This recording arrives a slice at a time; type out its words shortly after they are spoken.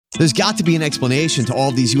There's got to be an explanation to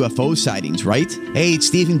all these UFO sightings, right? Hey, it's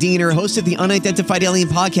Stephen Diener, host of the Unidentified Alien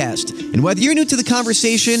Podcast. And whether you're new to the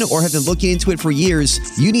conversation or have been looking into it for years,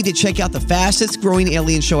 you need to check out the fastest growing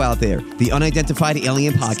alien show out there, the Unidentified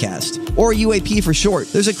Alien Podcast, or UAP for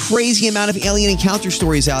short. There's a crazy amount of alien encounter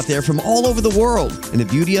stories out there from all over the world. And the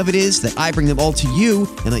beauty of it is that I bring them all to you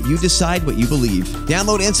and let you decide what you believe.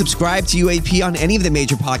 Download and subscribe to UAP on any of the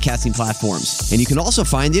major podcasting platforms. And you can also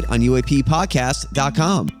find it on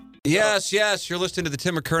UAPpodcast.com. Yes. You're listening to the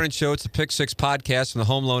Tim McKernan Show. It's the Pick Six podcast from the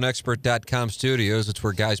HomeLoanExpert.com studios. It's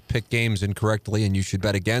where guys pick games incorrectly and you should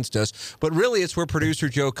bet against us. But really, it's where producer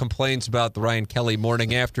Joe complains about the Ryan Kelly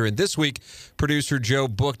morning after. And this week, producer Joe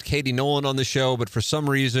booked Katie Nolan on the show. But for some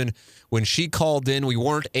reason, when she called in, we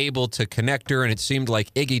weren't able to connect her. And it seemed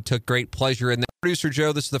like Iggy took great pleasure in that. Producer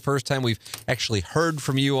Joe, this is the first time we've actually heard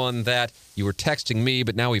from you on that. You were texting me,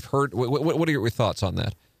 but now we've heard. What are your thoughts on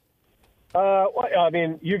that? Well, I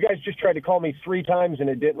mean, you guys just tried to call me 3 times and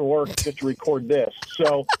it didn't work just to record this.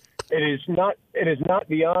 So it is not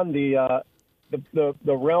beyond the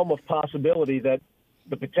realm of possibility that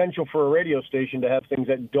the potential for a radio station to have things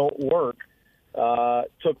that don't work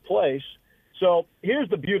took place. So here's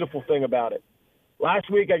the beautiful thing about it. Last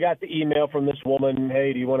week I got the email from this woman,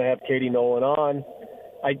 hey, do you want to have Katie Nolan on?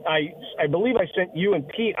 I believe I sent you and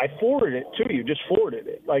Pete, I forwarded it to you, just forwarded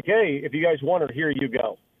it. Like, hey, if you guys want her, here you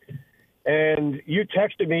go. And you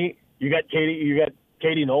texted me, you got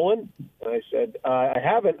Katie Nolan? And I said, I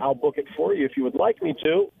haven't. I'll book it for you if you would like me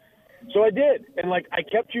to. So I did. And, I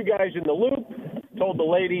kept you guys in the loop, told the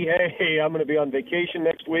lady, hey, I'm going to be on vacation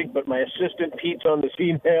next week, but my assistant Pete's on this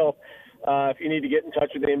email. If you need to get in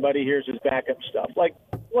touch with anybody, here's his backup stuff.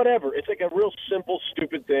 Whatever. It's a real simple,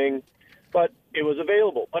 stupid thing, but it was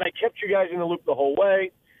available. But I kept you guys in the loop the whole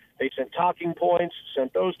way. They sent talking points,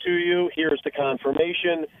 sent those to you. Here's the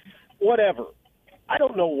confirmation. Whatever. I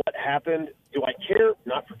don't know what happened. Do I care?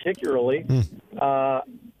 Not particularly.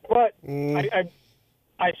 But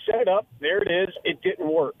I set it up. There it is. It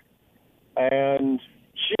didn't work. And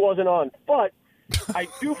she wasn't on. But I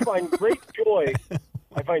do find great joy.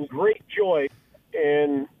 I find great joy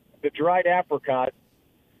in the dried apricot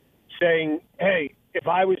saying, hey, if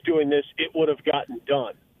I was doing this, it would have gotten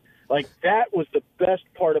done. That was the best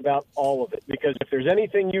part about all of it. Because if there's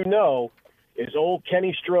anything you know, is old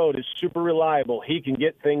Kenny Strode is super reliable. He can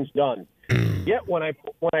get things done. Yet when I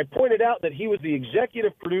pointed out that he was the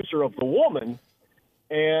executive producer of The Woman,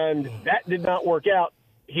 and that did not work out,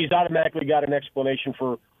 he's automatically got an explanation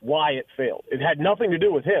for why it failed. It had nothing to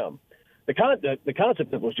do with him. The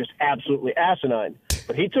concept of it was just absolutely asinine.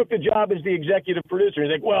 But he took the job as the executive producer.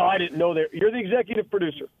 He's like, well, I didn't know that. You're the executive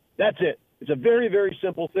producer. That's it. It's a very, very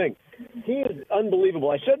simple thing. He is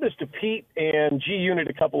unbelievable. I said this to Pete and G-Unit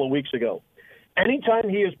a couple of weeks ago. Anytime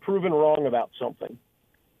he is proven wrong about something,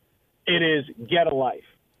 it is get a life.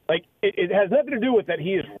 It has nothing to do with that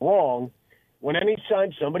he is wrong. When any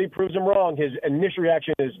time somebody proves him wrong, his initial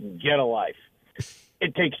reaction is get a life.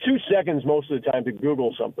 It takes 2 seconds most of the time to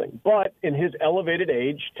Google something. But in his elevated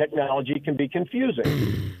age, technology can be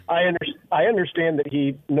confusing. I understand that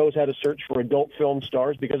he knows how to search for adult film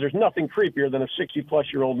stars because there's nothing creepier than a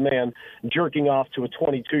 60-plus-year-old man jerking off to a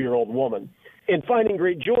 22-year-old woman. And finding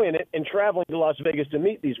great joy in it and traveling to Las Vegas to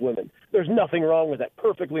meet these women. There's nothing wrong with that.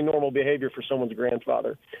 Perfectly normal behavior for someone's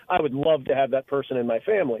grandfather. I would love to have that person in my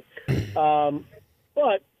family.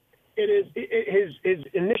 But it is his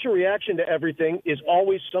initial reaction to everything is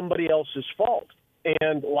always somebody else's fault.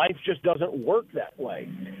 And life just doesn't work that way.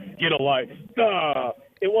 Get a life.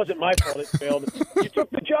 It wasn't my fault it failed. You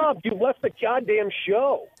took the job. You left the goddamn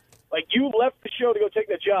show. You left the show to go take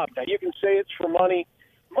the job. Now, you can say it's for money.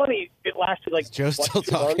 Money, it lasted Joe's still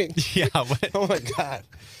talking? Yeah. Oh, my God.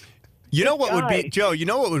 You know what would be, Joe, you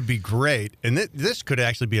know what would be great? And this could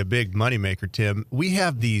actually be a big moneymaker, Tim. We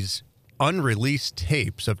have these unreleased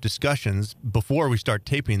tapes of discussions before we start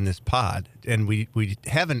taping this pod, and we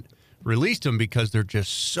haven't released them because they're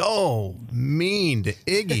just so mean to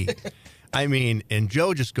Iggy. I mean, and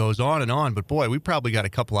Joe just goes on and on, but boy, we probably got a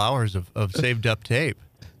couple hours of saved up tape.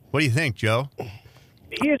 What do you think, Joe?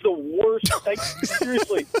 He is the worst.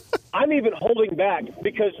 Seriously, I'm even holding back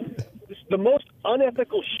because the most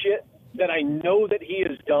unethical shit that I know that he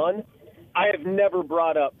has done, I have never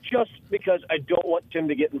brought up just because I don't want Tim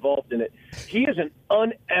to get involved in it. He is an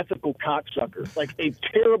unethical cocksucker, a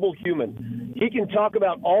terrible human. He can talk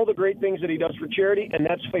about all the great things that he does for charity, and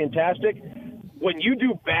that's fantastic. When you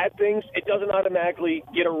do bad things, it doesn't automatically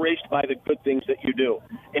get erased by the good things that you do.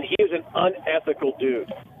 And he is an unethical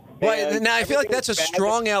dude. Well, now I feel like that's a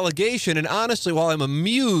strong allegation, and honestly, while I'm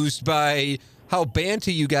amused by how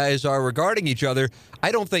banty you guys are regarding each other.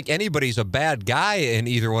 I don't think anybody's a bad guy in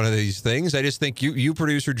either one of these things. I just think you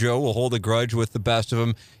producer Joe, will hold a grudge with the best of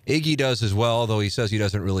them. Iggy does as well, though he says he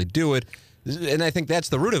doesn't really do it. And I think that's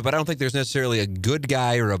the root of it, but I don't think there's necessarily a good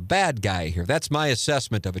guy or a bad guy here. That's my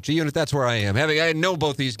assessment of it. G-Unit, that's where I am. I know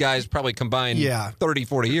both these guys probably combined 30,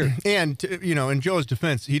 40 years. And, in Joe's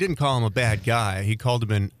defense, he didn't call him a bad guy. He called him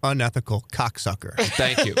an unethical cocksucker.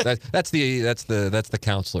 Thank you. That's the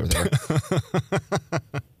counselor there.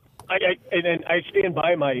 I stand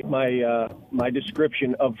by my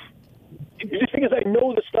description of. The thing is, I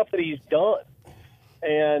know the stuff that he's done,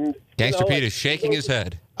 and Gangster Pete is shaking his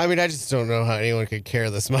head. I mean, I just don't know how anyone could care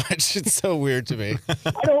this much. It's so weird to me.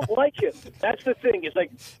 I don't like him. That's the thing. It's like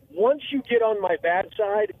once you get on my bad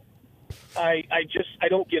side, I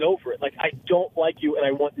don't get over it. Like, I don't like you, and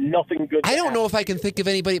I want nothing good. I don't know if I can think of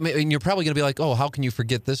anybody. And you're probably going to be like, "Oh, how can you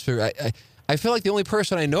forget this?" I feel like the only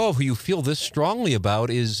person I know of who you feel this strongly about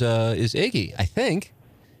is Iggy. I think.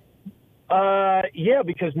 Yeah,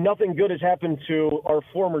 because nothing good has happened to our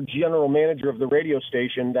former general manager of the radio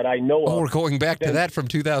station that I know of. Oh, we're going back to that from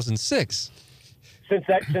 2006. Since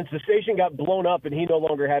the station got blown up and he no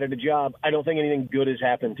longer had a job, I don't think anything good has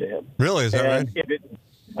happened to him. Really? Is that right?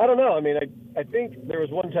 I don't know. I mean, I think there was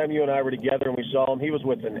one time you and I were together and we saw him. He was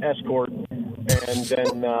with an escort, and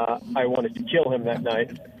then I wanted to kill him that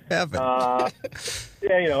night. Yeah,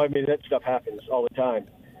 I mean, that stuff happens all the time.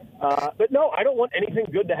 But no, I don't want anything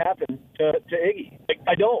good to happen to Iggy. Like,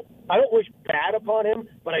 I don't wish bad upon him,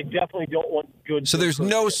 but I definitely don't want good. So there's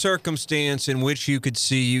no circumstance in which you could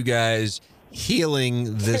see you guys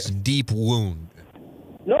healing this deep wound.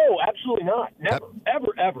 No, absolutely not. Never,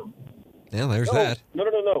 ever. Yeah, there's that.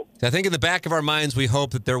 No. I think in the back of our minds, we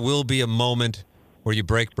hope that there will be a moment where you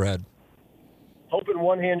break bread. Hope in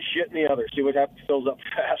one hand, shit in the other. See what fills up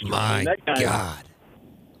faster. My God.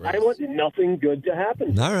 I want nothing good to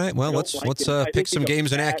happen. All right. Well, let's pick some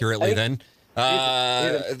games inaccurately then.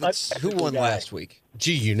 Who won last week?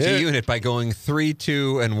 G-Unit. G-Unit by going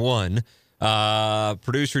 3-2-1.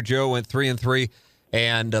 Producer Joe went 3-3,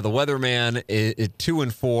 and the Weatherman is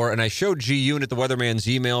 2-4. And I showed G-Unit the Weatherman's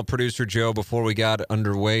email, Producer Joe, before we got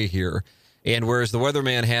underway here. And whereas the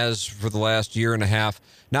Weatherman has, for the last year and a half,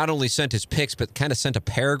 not only sent his picks, but kind of sent a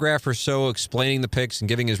paragraph or so explaining the picks and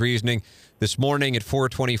giving his reasoning. This morning at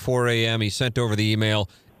 4:24 a.m., he sent over the email,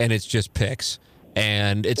 and it's just picks.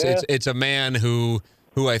 And it's a man who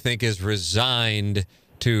I think is resigned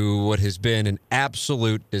to what has been an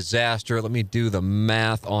absolute disaster. Let me do the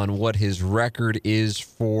math on what his record is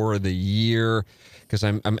for the year, because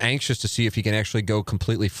I'm anxious to see if he can actually go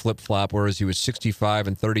completely flip-flop, whereas he was 65%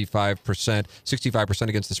 and 35%, 65%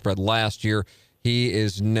 against the spread last year. He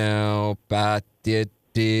is now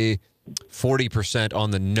 40%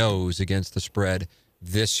 on the nose against the spread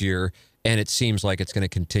this year, and it seems like it's going to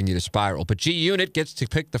continue to spiral. But G-Unit gets to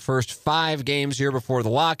pick the first 5 games here before the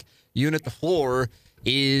lock. Unit, the floor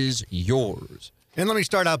is yours. And let me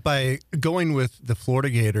start out by going with the Florida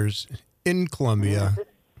Gators in Columbia,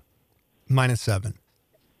 -7.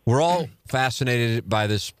 We're all fascinated by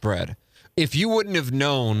this spread. If you wouldn't have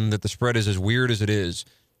known that the spread is as weird as it is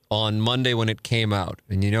on Monday when it came out,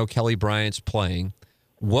 and Kelly Bryant's playing,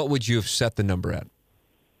 what would you have set the number at?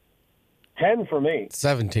 10 for me.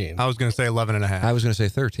 17. I was going to say 11.5. I was going to say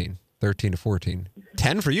 13 to 14.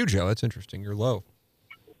 10 for you, Joe. That's interesting. You're low.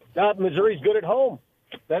 Missouri's good at home.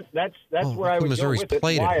 That's where I would Missouri's go with it.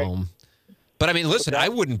 played at home. But, I mean, listen, I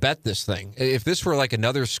wouldn't bet this thing. If this were like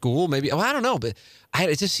another school, maybe. I don't know. But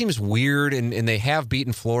it just seems weird, and they have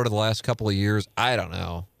beaten Florida the last couple of years. I don't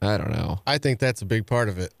know. I think that's a big part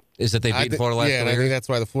of it. Is that they beat Florida last year? Yeah, and I think that's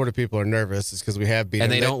why the Florida people are nervous, is because we have beaten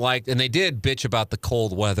them. And them. They did bitch about the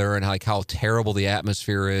cold weather and like how terrible the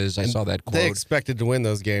atmosphere is. I saw that quote. They expected to win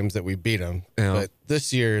those games that we beat them. Yeah. But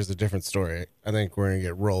this year is a different story. I think we're going to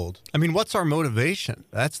get rolled. I mean, what's our motivation?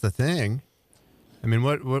 That's the thing. I mean,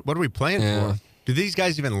 what are we playing for? Do these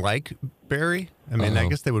guys even like Barry? I mean, I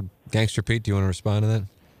guess they would. Gangster Pete, do you want to respond to that?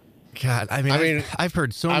 God, I mean, I've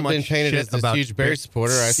heard so much. I've been painted as this huge Barry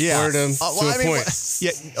supporter. I supported him to a point.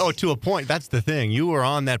 To a point. That's the thing. You were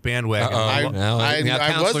on that bandwagon. I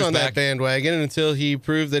was on that bandwagon until he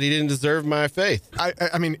proved that he didn't deserve my faith.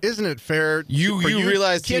 I mean, isn't it fair? You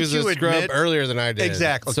realized he was a scrub earlier than I did.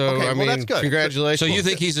 Exactly. So I mean, that's good. Congratulations. So you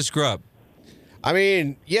think he's a scrub? I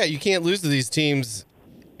mean, yeah, you can't lose to these teams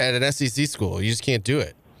at an SEC school. You just can't do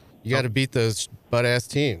it. You got to beat those butt-ass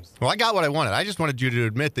teams. Well, I got what I wanted. I just wanted you to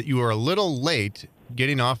admit that you were a little late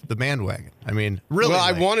getting off the bandwagon. I mean, really Well,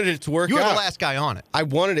 I late. wanted it to work You were out. the last guy on it. I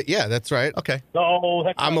wanted it. Yeah, that's right. Okay. No,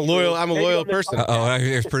 that's I'm not a loyal. true. I'm a Maybe loyal on this person. Oh,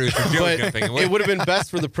 here's producer Joe But jumping in. it would have been best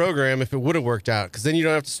for the program if it would have worked out, because then you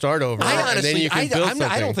don't have to start over. I and then honestly, you can build something.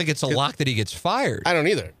 I don't think it's a lock that he gets fired. I don't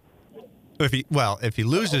either. If he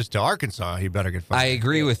loses to Arkansas, he better get fired. I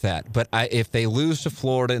agree with that. But if they lose to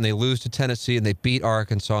Florida and they lose to Tennessee and they beat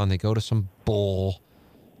Arkansas and they go to some bowl,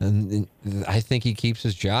 and I think he keeps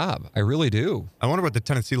his job. I really do. I wonder what the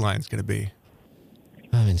Tennessee line's going to be.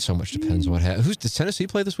 I mean, so much depends on what happens. Does Tennessee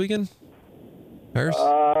play this weekend? Harris?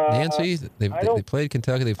 Nancy? They played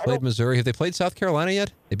Kentucky. They played Missouri. Have they played South Carolina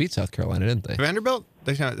yet? They beat South Carolina, didn't they? Vanderbilt?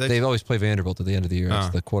 They always play Vanderbilt at the end of the year. It's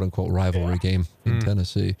the quote-unquote rivalry game in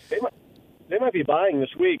Tennessee. They might be buying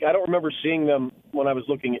this week. I don't remember seeing them when I was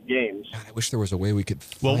looking at games. God, I wish there was a way we could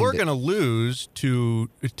Well, find we're it. going to lose to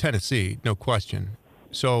Tennessee, no question.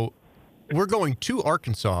 So we're going to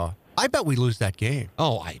Arkansas. I bet we lose that game.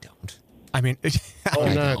 Oh, I don't. I mean,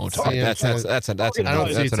 I not don't. seeing That's Tenn- I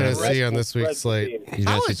don't see Tennessee on this week's slate.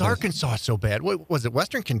 how is Arkansas so bad? What, was it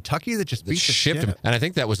Western Kentucky that just beat the shipped shit? him? And I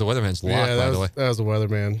think that was the weatherman's lock, Yeah, by the way. that was a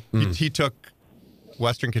weatherman. He took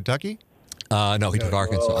Western Kentucky? No, he took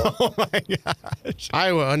Arkansas. Oh, my gosh.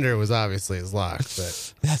 Iowa under was obviously his lock,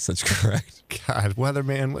 but Yes, that's correct. God,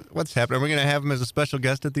 weatherman, what's happening? Are we going to have him as a special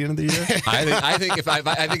guest at the end of the year? I think if I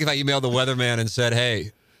emailed the weatherman and said,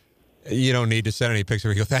 "Hey, you don't need to send any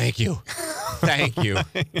picture," he'd go, "Thank you, thank you,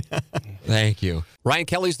 thank you." Ryan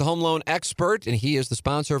Kelly's the home loan expert, and he is the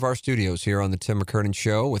sponsor of our studios here on the Tim McKernan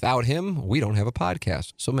Show. Without him, we don't have a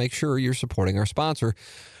podcast. So make sure you're supporting our sponsor,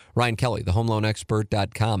 Ryan Kelly,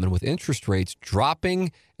 thehomeloanexpert.com. And with interest rates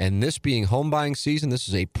dropping and this being home buying season, this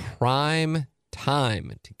is a prime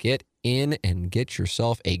time to get in and get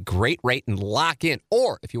yourself a great rate and lock in.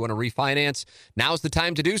 Or if you want to refinance, now's the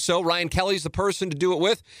time to do so. Ryan Kelly's the person to do it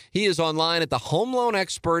with. He is online at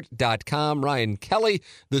thehomeloanexpert.com. Ryan Kelly,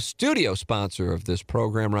 the studio sponsor of this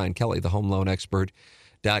program. Ryan Kelly,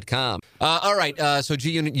 thehomeloanexpert.com. All right, so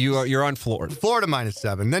G, you're on Florida. Florida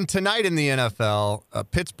 -7. Then tonight in the NFL,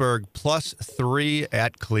 Pittsburgh +3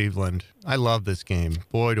 at Cleveland. I love this game.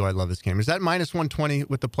 Boy, do I love this game. Is that -120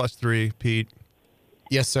 with the +3, Pete?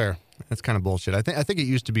 yes, sir. That's kind of bullshit. I think it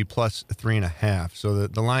used to be +3.5. So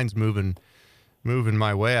the line's moving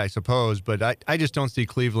my way, I suppose. But I just don't see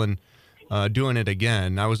Cleveland doing it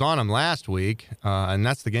again. I was on them last week, and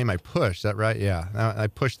that's the game I pushed. Is that right? Yeah, I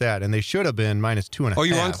pushed that, and they should have been -2.5. Oh,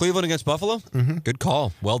 you were on Cleveland against Buffalo? Mm-hmm. Good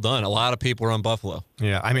call. Well done. A lot of people are on Buffalo.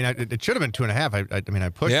 Yeah, I mean, it should have been 2.5. I mean, I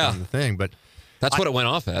pushed on the thing, but That's what it went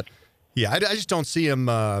off at. yeah, I just don't see him.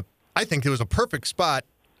 I think it was a perfect spot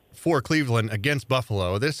for Cleveland against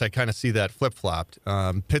Buffalo. This, I kind of see that flip-flopped.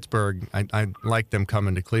 Pittsburgh, I like them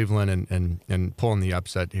coming to Cleveland and pulling the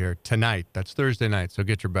upset here tonight. That's Thursday night, so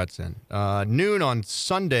get your bets in. Noon on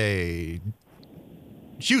Sunday,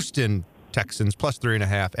 Houston Texans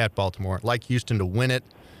 +3.5 at Baltimore. Like Houston to win it.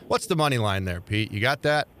 What's the money line there, Pete? You got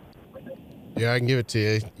that? Yeah, I can give it to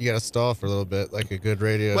you. You got to stall for a little bit, like a good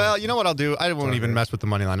radio. Well, you know what I'll do? I won't even mess with the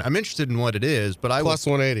money line. I'm interested in what it is, but I plus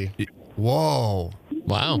 180. Whoa.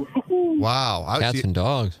 Wow. Wow. Cats and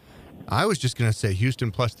dogs. I was just going to say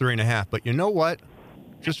Houston +3.5, but you know what?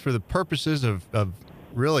 Just for the purposes of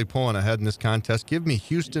really pulling ahead in this contest, give me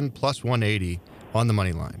Houston +180 on the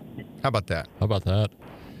money line. How about that? How about that?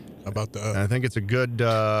 And I think it's a good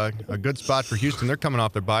spot for Houston. They're coming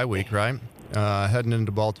off their bye week, right? Heading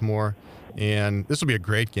into Baltimore, and this will be a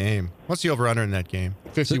great game. What's the over/under in that game?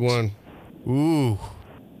 51. Ooh,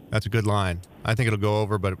 that's a good line. I think it'll go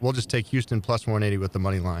over, but we'll just take Houston +180 with the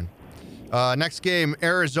money line. Next game,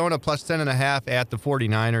 Arizona +10.5 at the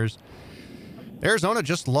 49ers. Arizona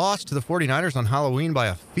just lost to the 49ers on Halloween by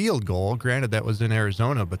a field goal. Granted, that was in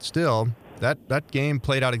Arizona, but still, that game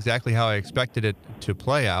played out exactly how I expected it to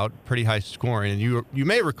play out. Pretty high scoring. And you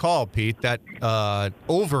may recall, Pete, that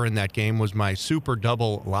over in that game was my super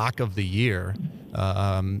double lock of the year.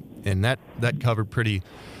 And that covered pretty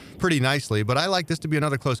nicely. But I like this to be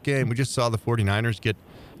another close game. We just saw the 49ers get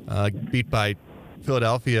beat by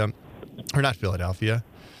Philadelphia, or not Philadelphia,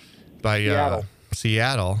 by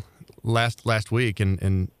Seattle last week,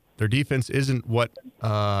 and their defense isn't what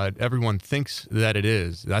everyone thinks that it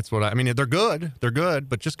is. That's what I mean. They're good,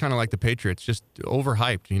 but just kind of like the Patriots, just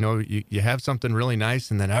overhyped. You know, you have something really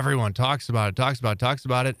nice, and then everyone talks about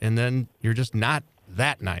it, and then you're just not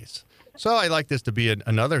that nice. So I like this to be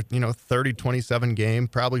another, 30-27 game.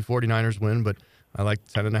 Probably 49ers win, but I like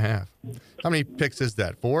 10.5. How many picks is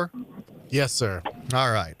that? 4? Yes, sir.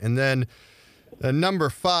 All right. And then number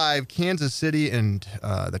 5, Kansas City and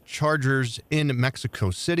the Chargers in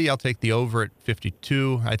Mexico City. I'll take the over at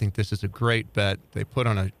 52. I think this is a great bet. They put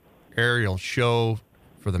on aerial show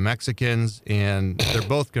for the Mexicans, and they're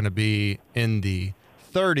both going to be in the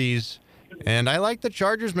 30s. And I like the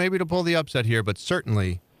Chargers maybe to pull the upset here, but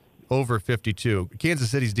certainly over 52.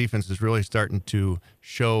 Kansas City's defense is really starting to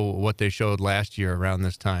show what they showed last year around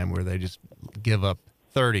this time, where they just give up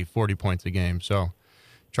 30, 40 points a game. So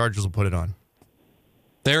Chargers will put it on.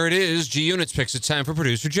 There it is. G-Units picks. It's time for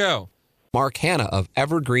Producer Joe. Mark Hanna of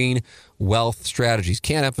Evergreen Wealth Strategies.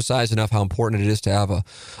 Can't emphasize enough how important it is to have a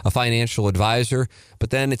financial advisor.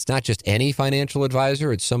 But then it's not just any financial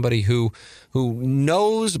advisor. It's somebody who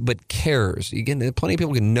knows but cares. Again, plenty of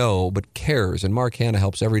people can know but cares. And Mark Hanna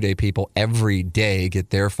helps everyday people every day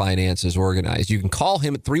get their finances organized. You can call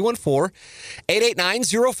him at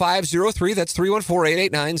 314-889-0503. That's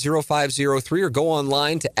 314-889-0503. Or go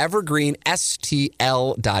online to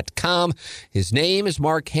evergreenstl.com. His name is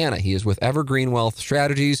Mark Hanna. He is with Evergreen Wealth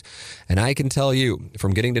Strategies. And I can tell you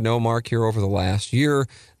from getting to know Mark here over the last year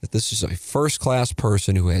that this is a first-class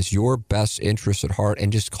person who has your best interests at heart,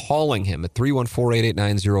 and just calling him at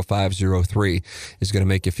 314-889-0503 is going to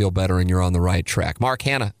make you feel better, and you're on the right track. Mark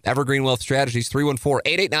Hanna, Evergreen Wealth Strategies,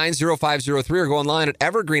 314-889-0503, or go online at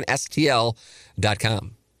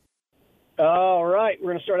evergreenstl.com. All right, we're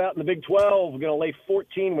going to start out in the Big 12. We're going to lay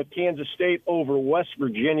 14 with Kansas State over West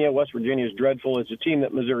Virginia. West Virginia is dreadful. It's a team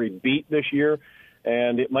that Missouri beat this year,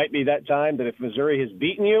 and it might be that time that if Missouri has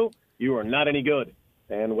beaten you, you are not any good.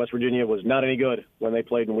 And West Virginia was not any good when they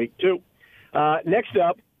played in Week 2. Next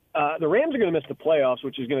up, the Rams are going to miss the playoffs,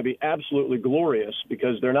 which is going to be absolutely glorious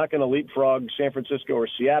because they're not going to leapfrog San Francisco or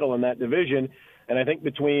Seattle in that division. And I think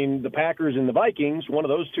between the Packers and the Vikings, one of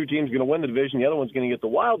those two teams is going to win the division. The other one's going to get the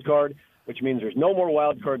wild card, which means there's no more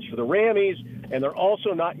wild cards for the Rammies. And they're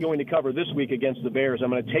also not going to cover this week against the Bears. I'm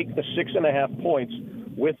going to take the 6.5 points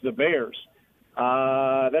with the Bears.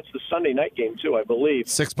 That's the Sunday night game, too, I believe.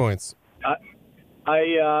 6 points.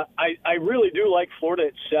 I really do like Florida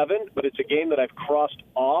at 7, but it's a game that I've crossed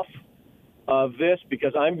off of this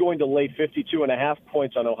because I'm going to lay 52.5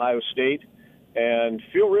 points on Ohio State and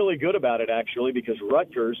feel really good about it, actually, because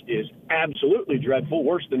Rutgers is absolutely dreadful,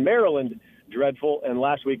 worse than Maryland dreadful, and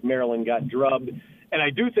last week Maryland got drubbed. And I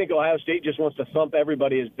do think Ohio State just wants to thump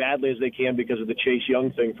everybody as badly as they can because of the Chase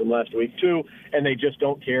Young thing from last week, too, and they just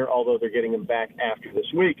don't care, although they're getting him back after this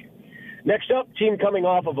week. Next up, team coming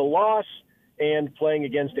off of a loss and playing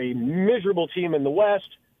against a miserable team in the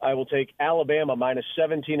West, I will take Alabama minus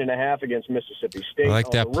 17.5 against Mississippi State. I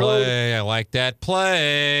like that play. I like that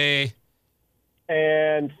play.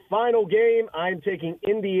 And final game, I'm taking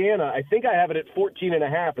Indiana. I think I have it at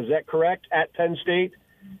 14.5. Is that correct? At Penn State,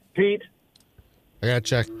 Pete? I got to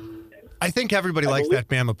check. I think everybody likes that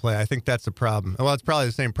Bama play. I think that's the problem. Well, it's probably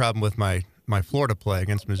the same problem with my Florida play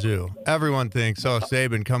against Mizzou. Everyone thinks,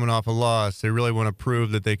 Saban coming off a loss. They really want to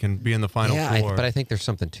prove that they can be in the Final Four. But I think there's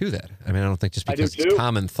something to that. I mean, I don't think just because it's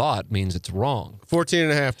common thought means it's wrong.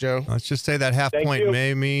 14.5, Joe. Let's just say that half point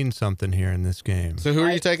may mean something here in this game. So who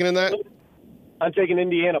are you taking in that? I'm taking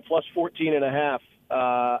Indiana plus 14.5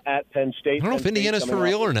 at Penn State. I don't know if Indiana's for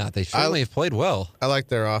real or not. They certainly have played well. I like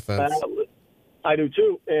their offense. I do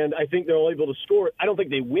too, and I think they're able to score. I don't think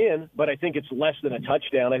they win, but I think it's less than a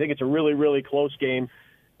touchdown. I think it's a really, really close game.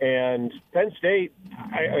 And Penn State,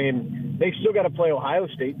 I mean, they've still got to play Ohio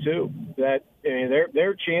State too.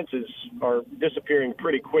 Their chances are disappearing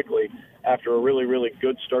pretty quickly after a really, really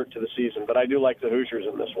good start to the season. But I do like the Hoosiers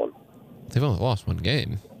in this one. They've only lost one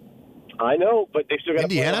game. I know, but they still got to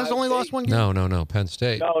play Indiana's only lost one game? No, Penn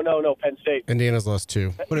State. No, Penn State. Indiana's lost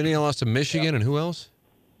 2. But Indiana lost to Michigan, and who else?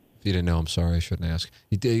 If you didn't know, I'm sorry. I shouldn't ask.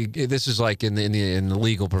 This is like in the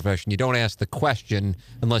legal profession. You don't ask the question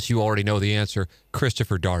unless you already know the answer.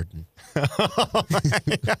 Christopher Darden.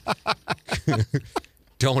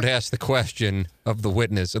 Don't ask the question of the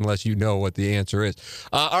witness unless you know what the answer is.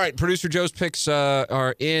 All right, Producer Joe's picks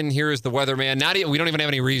are in. Here is the weatherman. We don't even have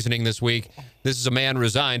any reasoning this week. This is a man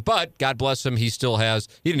resigned, but God bless him, he still has.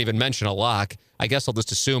 He didn't even mention a lock. I guess I'll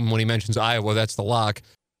just assume when he mentions Iowa, that's the lock.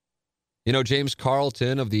 You know, James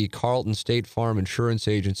Carlton of the Carlton State Farm Insurance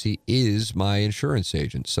Agency is my insurance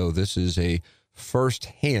agent. So this is a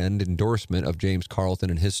first-hand endorsement of James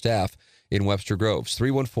Carlton and his staff in Webster Groves.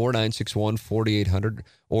 314-961-4800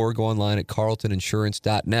 or go online at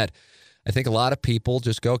carltoninsurance.net. I think a lot of people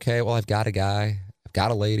just go, okay, well, I've got a guy, I've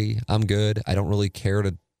got a lady, I'm good. I don't really care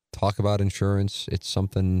to talk about insurance. It's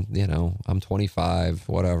something, I'm 25,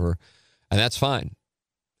 whatever. And that's fine.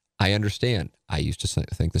 I understand. I used to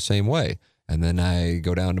think the same way. And then I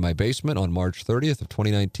go down to my basement on March 30th of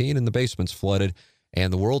 2019 and the basement's flooded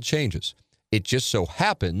and the world changes. It just so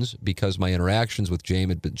happens, because my interactions with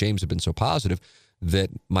James have been so positive,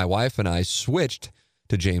 that my wife and I switched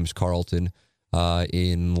to James Carlton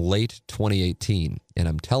in late 2018. And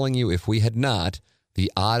I'm telling you, if we had not,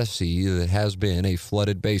 the odyssey that has been a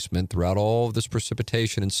flooded basement throughout all of this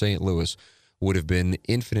precipitation in St. Louis would have been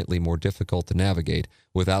infinitely more difficult to navigate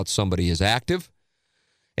without somebody as active.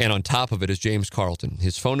 And on top of it is James Carlton.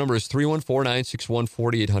 His phone number is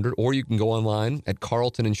 314-961-4800, or you can go online at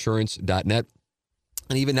carltoninsurance.net.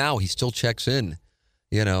 And even now, he still checks in.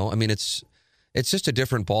 You know, I mean, it's just a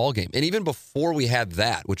different ball game. And even before we had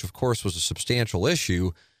that, which of course was a substantial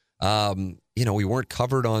issue, you know, we weren't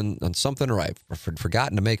covered on something, or I've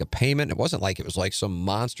forgotten to make a payment. It wasn't like it was like some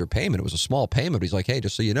monster payment. It was a small payment. He's like, hey,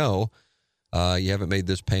 just so you know, you haven't made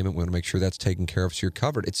this payment. We want to make sure that's taken care of so you're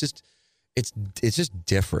covered. It's just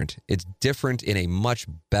different. It's different in a much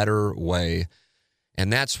better way.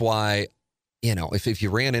 And that's why, you know, if you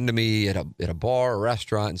ran into me at a bar or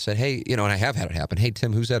restaurant and said, hey, you know, and I have had it happen, hey,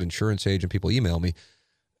 Tim, who's that insurance agent? People email me.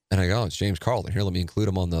 And I go, oh, it's James Carlton. Here, let me include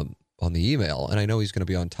him on the email. And I know he's going to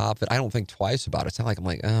be on top of it. I don't think twice about it. It's not like I'm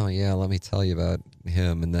like, oh, yeah, let me tell you about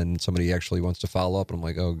him. And then somebody actually wants to follow up. And I'm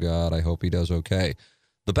like, oh, God, I hope he does okay.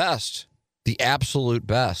 The best, the absolute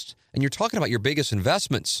best. And you're talking about your biggest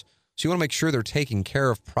investments. So you want to make sure they're taken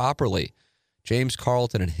care of properly. James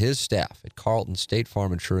Carlton and his staff at Carlton State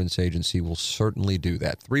Farm Insurance Agency will certainly do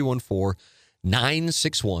that.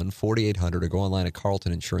 314-961-4800, or go online at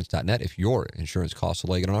carltoninsurance.net. If your insurance costs a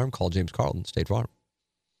leg and an arm, call James Carlton, State Farm.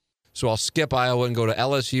 So I'll skip Iowa and go to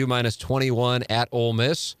LSU minus 21 at Ole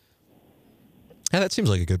Miss. Yeah, that seems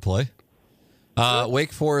like a good play.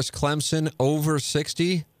 Wake Forest, Clemson, over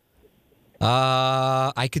 60.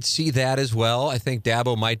 I could see that as well. I think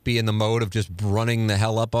Dabo might be in the mode of just running the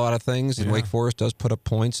hell up out of things, and Wake Forest does put up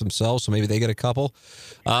points themselves, so maybe they get a couple.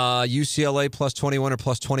 UCLA plus 21 or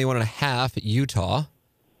plus 21.5 at Utah.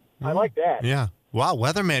 I like that. Yeah. Wow,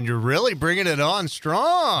 Weatherman, you're really bringing it on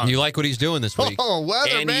strong. You like what he's doing this week. Oh,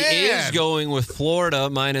 Weatherman. And he is going with Florida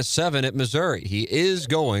minus 7 at Missouri. He is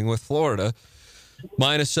going with Florida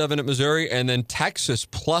minus 7 at Missouri, and then Texas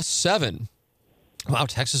plus 7. Wow,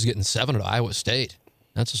 Texas is getting 7 at Iowa State.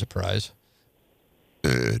 That's a surprise.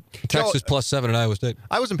 Texas plus 7 at Iowa State.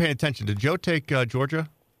 I wasn't paying attention. Did Joe take Georgia?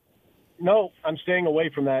 No, I'm staying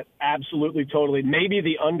away from that. Absolutely, totally. Maybe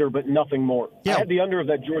the under, but nothing more. Yeah. I had the under of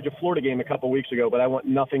that Georgia-Florida game a couple weeks ago, but I want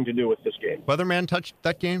nothing to do with this game. Weatherman touched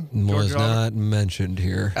that game? Was Georgia not mentioned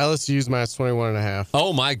here. LSU's minus 21.5.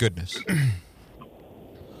 Oh, my goodness.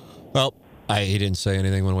 Well, he didn't say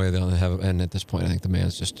anything one way or the other. And at this point, I think the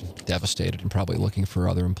man's just devastated and probably looking for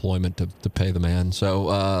other employment to pay the man.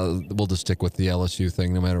 So we'll just stick with the LSU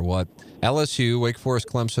thing no matter what. LSU, Wake Forest,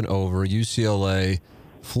 Clemson over, UCLA,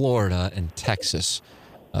 Florida, and Texas.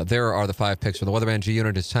 There are the 5 picks for the Weatherman G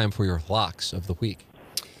Unit. It's time for your locks of the week.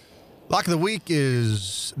 Lock of the week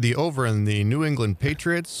is the over in the New England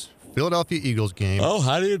Patriots Philadelphia Eagles game. Oh,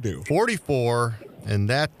 how do you do? 44. And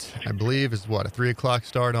that, I believe, is what, a 3 o'clock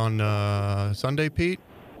start on Sunday, Pete?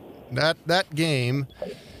 That game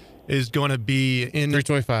is going to be in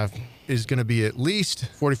 325. Is going to be at least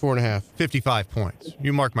 44.5. 55 points.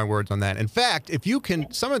 You mark my words on that. In fact, if you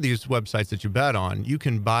can, some of these websites that you bet on, you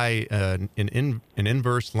can buy an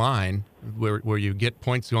inverse line where you get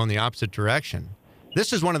points going the opposite direction.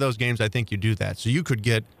 This is one of those games I think you do that. So you could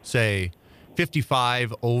get, say,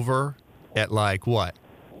 55 over at like what?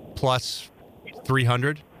 Plus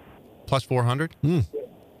 300? Plus 400?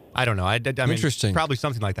 I don't know. I mean, interesting. Probably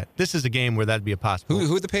something like that. This is a game where that'd be a possibility.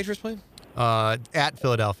 Who are the Patriots playing? At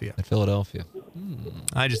Philadelphia. At Philadelphia.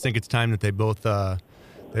 I just think it's time that they both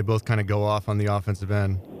kind of go off on the offensive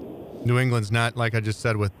end. New England's not, like I just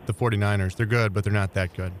said with the 49ers. They're good, but they're not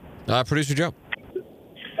that good. Producer Joe.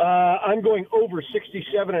 I'm going over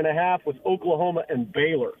 67.5 with Oklahoma and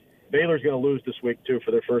Baylor. Baylor's going to lose this week, too,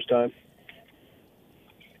 for their first time.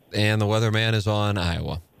 And the Weatherman is on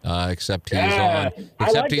Iowa. Except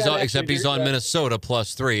he's on Minnesota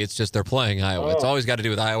plus 3. It's just they're playing Iowa. It's always got to do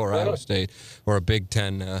with Iowa or Iowa State or a Big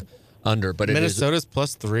Ten under. But Minnesota's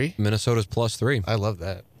plus 3? Minnesota's plus 3. I love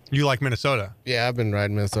that. You like Minnesota? Yeah, I've been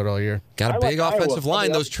riding Minnesota all year. Got a big offensive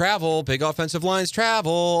line. Those travel. Big offensive lines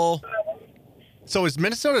travel. So is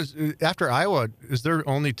Minnesota, after Iowa, is their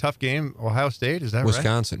only tough game Ohio State? Is that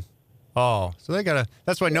Wisconsin. Right? Oh, so they got to –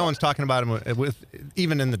 that's why no one's talking about them with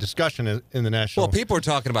even in the discussion in the national. Well, people are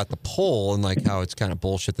talking about the poll and like how it's kind of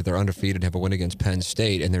bullshit that they're undefeated and have a win against Penn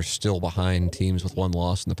State and they're still behind teams with 1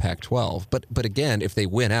 loss in the Pac-12. But again, if they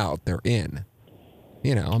win out, they're in.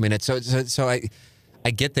 You know, I mean, it's so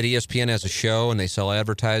I get that ESPN has a show and they sell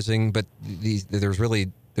advertising, but there's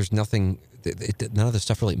nothing – none of this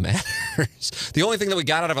stuff really matters. The only thing that we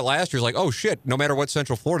got out of it last year is like, oh, shit, no matter what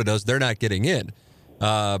Central Florida does, they're not getting in.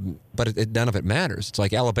 But none of it matters. It's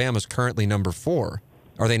like Alabama's currently number 4.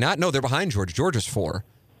 Are they not? No, they're behind Georgia. Georgia's 4.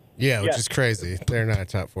 Yeah, which is crazy. They're not a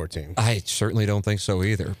top 4 team. I certainly don't think so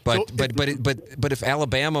either. But if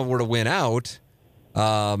Alabama were to win out,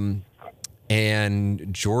 and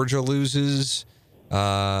Georgia loses,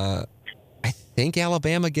 I think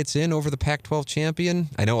Alabama gets in over the Pac-12 champion.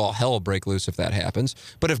 I know all hell will break loose if that happens.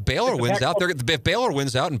 But if Baylor wins out, if Baylor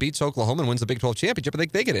wins out and beats Oklahoma and wins the Big 12 championship, I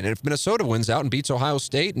think they get in. And if Minnesota wins out and beats Ohio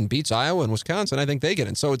State and beats Iowa and Wisconsin, I think they get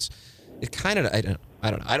in. So it kind of,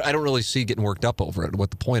 I don't really see getting worked up over it.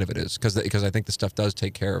 What the point of it is, because I think the stuff does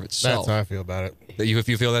take care of itself. That's how I feel about it. If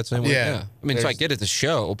you feel that same way, yeah. I mean, so I get it, the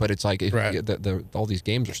show, but it's like Right. all these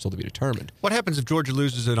games are still to be determined. What happens if Georgia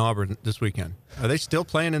loses in Auburn this weekend? Are they still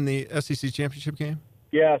playing in the SEC championship game?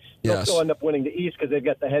 Yes. They'll Yes. still end up winning the East because they've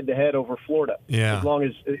got the head-to-head over Florida. Yeah. As long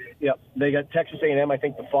as, they got Texas A&M, I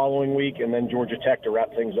think, the following week, and then Georgia Tech to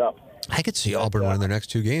wrap things up. I could see Auburn winning their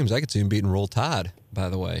next 2 games. I could see them beating Roll Tide, by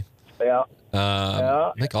the way. Yeah.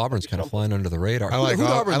 I think Auburn's kind of flying under the radar. I like Who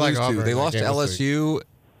did Auburn I like lose to? Auburn They in lost to that game this LSU,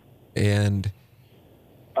 and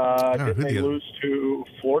Didn't they lose to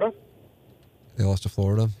Florida? they lost to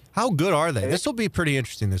Florida. How good are they? This will be pretty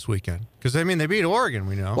interesting this weekend because they beat Oregon.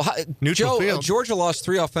 We know. Well, Neutral Joe, field. Georgia lost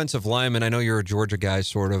 3 offensive linemen. I know you're a Georgia guy,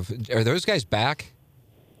 sort of. Are those guys back?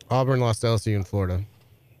 Auburn lost to LSU in Florida.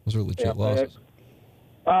 Those are legit losses.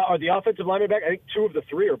 Are the offensive linemen back? I think 2 of the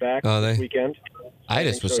 3 are back this weekend.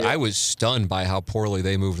 I was stunned by how poorly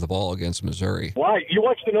they moved the ball against Missouri. Why? You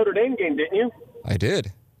watched the Notre Dame game, didn't you? I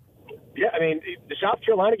did. Yeah, I mean, the South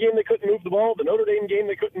Carolina game, they couldn't move the ball. The Notre Dame game,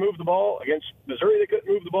 they couldn't move the ball. Against Missouri, they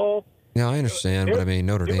couldn't move the ball. Yeah, I understand, but I mean,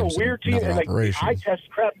 Notre Dame's a weird team, another and operation. eye test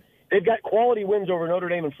crap. They've got quality wins over Notre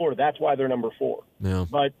Dame and Florida. That's why they're number 4. Yeah.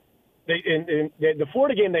 But in the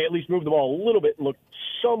Florida game, they at least moved the ball a little bit and looked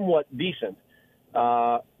somewhat decent.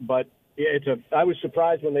 But I was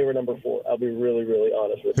surprised when they were number 4. I'll be really, really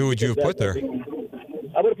honest with you. Who would you have put there?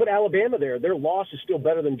 I would have put Alabama there. Their loss is still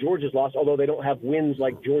better than Georgia's loss, although they don't have wins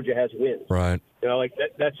like Georgia has wins. Right.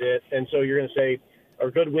 That's it. And so you're going to say,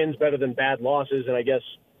 are good wins better than bad losses? And I guess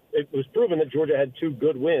it was proven that Georgia had 2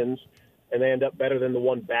 good wins, and they end up better than the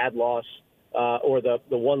 1 bad loss or the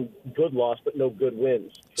 1 good loss but no good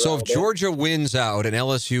wins. So if Georgia wins out and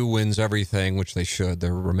LSU wins everything, which they should,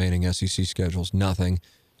 their remaining SEC schedule's nothing,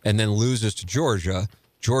 and then loses to Georgia,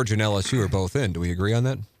 Georgia and LSU are both in. Do we agree on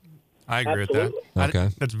that? I agree Absolutely. with that. Okay.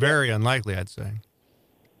 That's very unlikely, I'd say.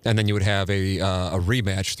 And then you would have a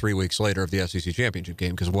rematch 3 weeks later of the SEC championship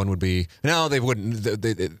game because one would be they wouldn't.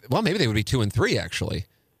 Maybe they would be 2 and 3 actually.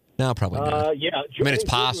 No, probably not. Yeah, I mean, it's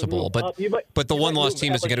possible, but the one-loss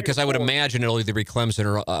team isn't going to, because I would imagine it'll either be Clemson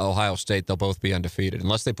or Ohio State. They'll both be undefeated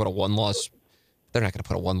unless they put a 1-loss. They're not going to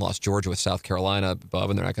put a 1-loss Georgia with South Carolina above,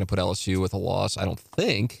 and they're not going to put LSU with a loss. I don't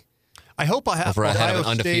think. I hope I have ahead of an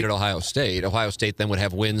undefeated Ohio State. Ohio State then would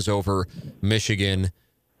have wins over Michigan,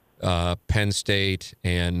 Penn State,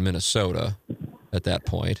 and Minnesota at that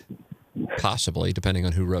point, possibly, depending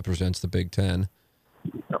on who represents the Big Ten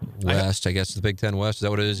West. I guess the Big Ten West. Is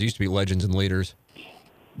that what it is? It used to be Legends and Leaders.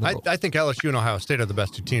 I think LSU and Ohio State are the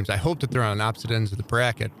best 2 teams. I hope that they're on opposite ends of the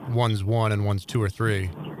bracket. One's 1 and one's 2 or 3,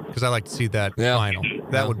 because I like to see that final.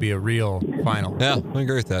 That would be a real final. Yeah, I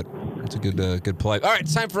agree with that. That's a good play. All right,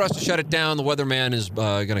 it's time for us to shut it down. The weatherman is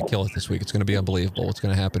going to kill it this week. It's going to be unbelievable what's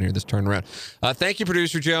going to happen here this turnaround. Thank you,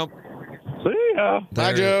 producer Joe. See ya.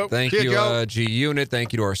 Bye, Joe. Thank See you, ya, Joe. G-Unit.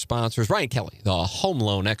 Thank you to our sponsors, Ryan Kelly, the home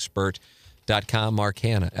loan expert.com, Mark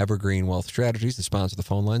Hanna, Evergreen Wealth Strategies, the sponsor of the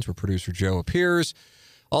phone lines where producer Joe appears.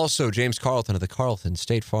 Also, James Carlton of the Carlton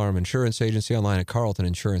State Farm Insurance Agency, online at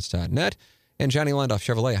carltoninsurance.net. And Johnny Londoff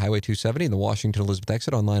Chevrolet, Highway 270 and the Washington Elizabeth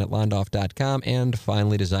exit, online at londoff.com. And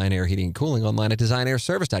finally, Design Air Heating and Cooling, online at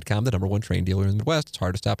designairservice.com, the #1 train dealer in the Midwest. It's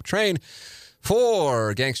hard to stop a train.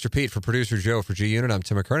 For Gangster Pete, for producer Joe, for G-Unit, I'm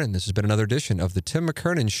Tim McKernan. This has been another edition of the Tim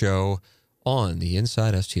McKernan Show on the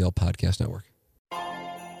Inside STL Podcast Network.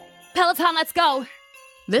 Peloton, let's go.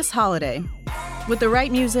 This holiday, with the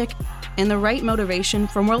right music and the right motivation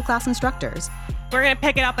from world-class instructors, We're going to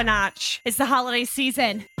pick it up a notch. It's the holiday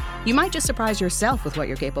season. you might just surprise yourself with what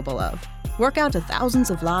you're capable of. Work out to thousands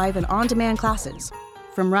of live and on-demand classes,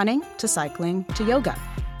 from running to cycling to yoga.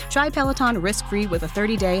 Try Peloton risk-free with a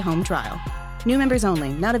 30-day home trial. New members only,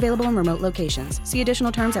 not available in remote locations. See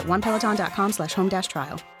additional terms at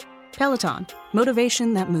onepeloton.com/home-trial. Peloton,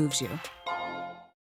 motivation that moves you.